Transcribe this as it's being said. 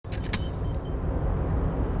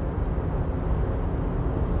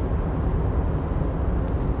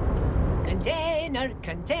Container,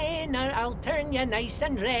 container, I'll turn you nice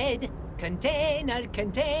and red. Container,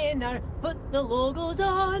 container, put the logos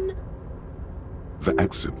on. The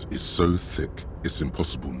accent is so thick, it's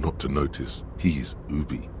impossible not to notice he's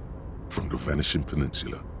Ubi, from the vanishing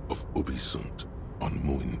peninsula of Ubisunt on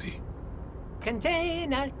Muindi.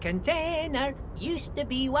 Container, container, used to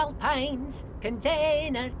be Wild Pines.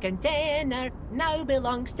 Container, container, now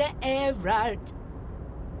belongs to Everard.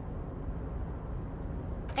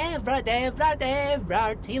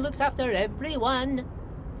 Everard, he looks after everyone.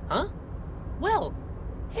 Huh? Well,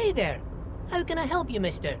 hey there. How can I help you,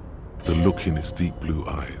 mister? The look in his deep blue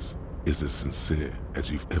eyes is as sincere as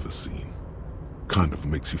you've ever seen. Kind of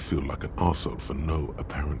makes you feel like an arsehole for no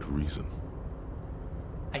apparent reason.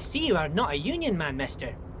 I see you are not a union man,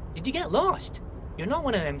 mister. Did you get lost? You're not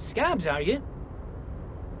one of them scabs, are you?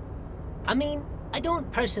 I mean, I don't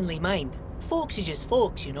personally mind. Folks is just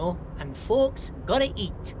folks, you know, and folks gotta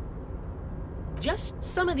eat. Just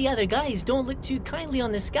some of the other guys don't look too kindly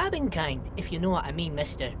on the scabbing kind, if you know what I mean,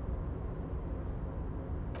 mister.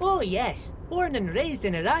 Oh yes, born and raised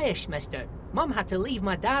in Irish, mister. Mum had to leave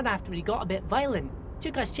my dad after he got a bit violent.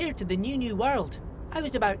 Took us here to the new world. I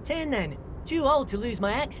was about 10 then, too old to lose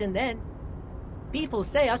my accent then. People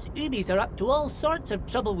say us Ubis are up to all sorts of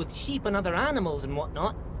trouble with sheep and other animals and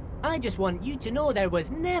whatnot. I just want you to know there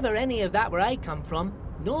was never any of that where I come from.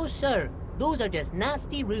 No sir, those are just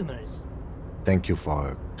nasty rumors. Thank you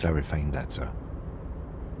for clarifying that, sir.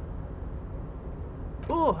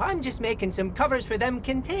 Oh, I'm just making some covers for them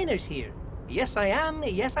containers here. Yes I am,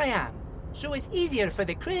 so it's easier for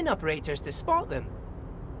the crane operators to spot them.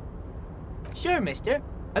 Sure, mister.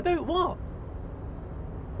 About what?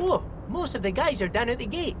 Oh, most of the guys are down at the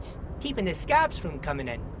gates, keeping the scabs from coming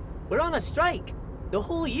in. We're on a strike. The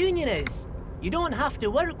whole union is. You don't have to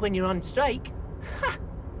work when you're on strike. Ha!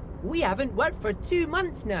 We haven't worked for 2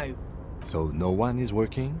 months now. So no one is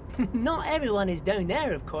working? Not everyone is down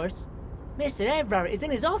there, of course. Mr. Everard is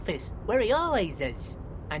in his office, where he always is.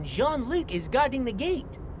 And Jean-Luc is guarding the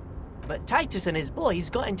gate. But Titus and his boys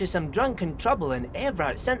got into some drunken trouble and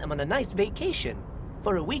Everard sent them on a nice vacation.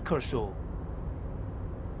 For a week or so.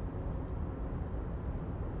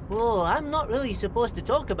 Oh, I'm not really supposed to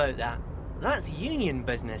talk about that. That's union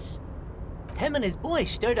business. Him and his boy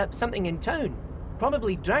stirred up something in town.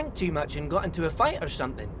 Probably drank too much and got into a fight or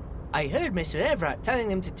something. I heard Mr. Everett telling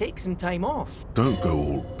them to take some time off. Don't go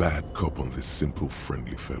all bad cop on this simple,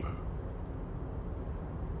 friendly fellow.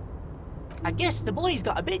 I guess the boys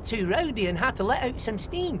got a bit too rowdy and had to let out some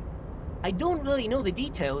steam. I don't really know the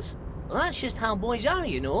details. That's just how boys are,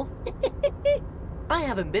 you know. I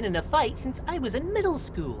haven't been in a fight since I was in middle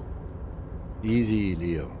school. Easy,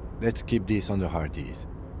 Leo. Let's keep this on the hard ease.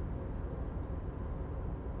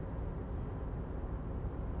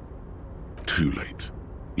 Too late.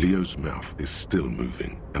 Leo's mouth is still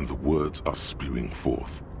moving, and the words are spewing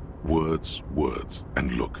forth. Words, words,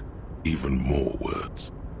 and look, even more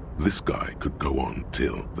words. This guy could go on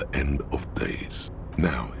till the end of days.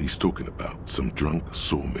 Now he's talking about some drunk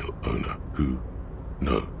sawmill owner who...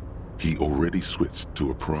 No, he already switched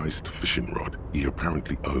to a prized fishing rod he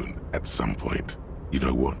apparently owned at some point. You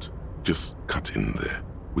know what? Just cut in there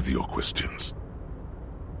with your questions.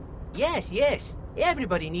 Yes.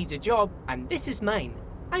 Everybody needs a job, and this is mine.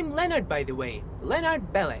 I'm Leonard, by the way.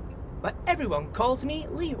 Leonard Bellick. But everyone calls me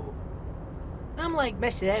Leo. I'm like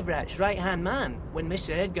Mr. Everett's right-hand man when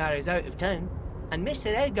Mr. Edgar is out of town, and Mr.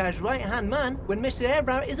 Edgar's right-hand man when Mr.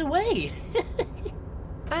 Everett is away.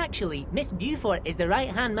 Actually, Miss Beaufort is the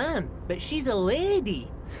right-hand man, but she's a lady.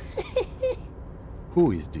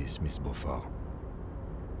 Who is this, Miss Beaufort?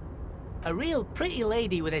 A real pretty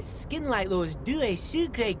lady with a skin like those Douai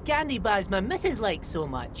Sucre candy bars my missus likes so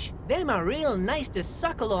much. Them are real nice to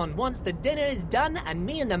suckle on once the dinner is done and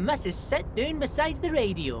me and the missus sit down beside the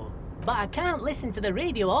radio. But I can't listen to the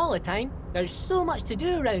radio all the time. There's so much to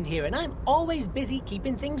do around here and I'm always busy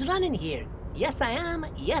keeping things running here. Yes I am.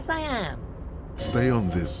 Stay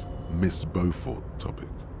on this Miss Beaufort topic.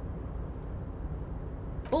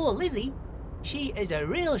 Oh, Lizzie. She is a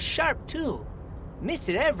real sharp tool.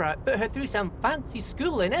 Mr. Everett put her through some fancy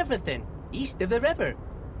school and everything, east of the river.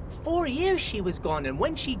 4 years she was gone, and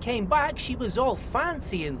when she came back, she was all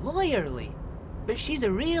fancy and lawyerly. But she's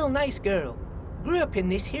a real nice girl. Grew up in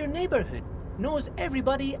this here neighborhood, knows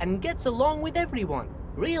everybody and gets along with everyone.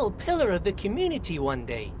 Real pillar of the community one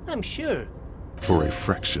day, I'm sure. For a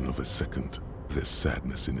fraction of a second, there's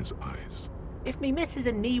sadness in his eyes. If me missus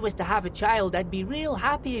and me was to have a child, I'd be real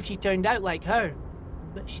happy if she turned out like her.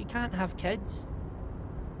 But she can't have kids.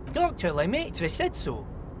 Dr. Lemaitre said so,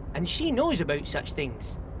 and she knows about such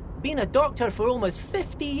things. Been a doctor for almost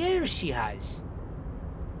 50 years she has.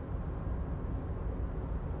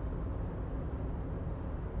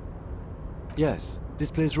 Yes,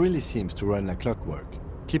 this place really seems to run like clockwork.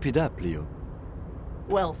 Keep it up, Leo.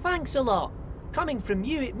 Well, thanks a lot. Coming from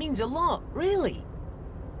you, it means a lot, really.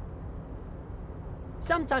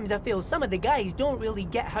 Sometimes I feel some of the guys don't really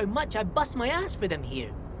get how much I bust my ass for them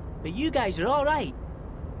here. But you guys are all right.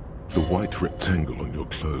 The white rectangle on your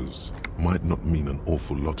clothes might not mean an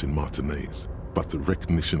awful lot in Martinez, but the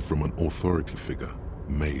recognition from an authority figure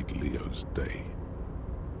made Leo's day.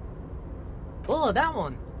 Oh, that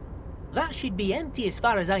one. That should be empty as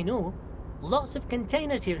far as I know. Lots of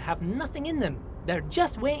containers here have nothing in them. They're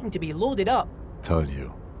just waiting to be loaded up. Told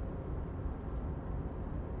you.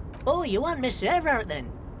 Oh, you want Mr. Everett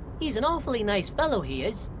then? He's an awfully nice fellow, he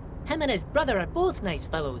is. Him and his brother are both nice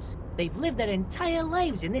fellows. They've lived their entire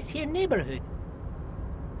lives in this here neighborhood.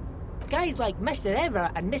 Guys like Mr.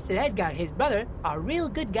 Everett and Mr. Edgar, his brother, are real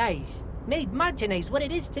good guys. Made Martinez what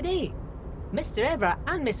it is today. Mr. Everett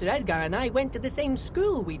and Mr. Edgar and I went to the same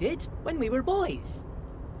school we did when we were boys.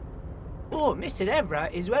 Oh, Mr.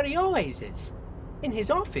 Everett is where he always is. In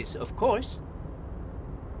his office, of course.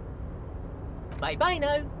 Bye-bye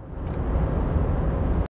now.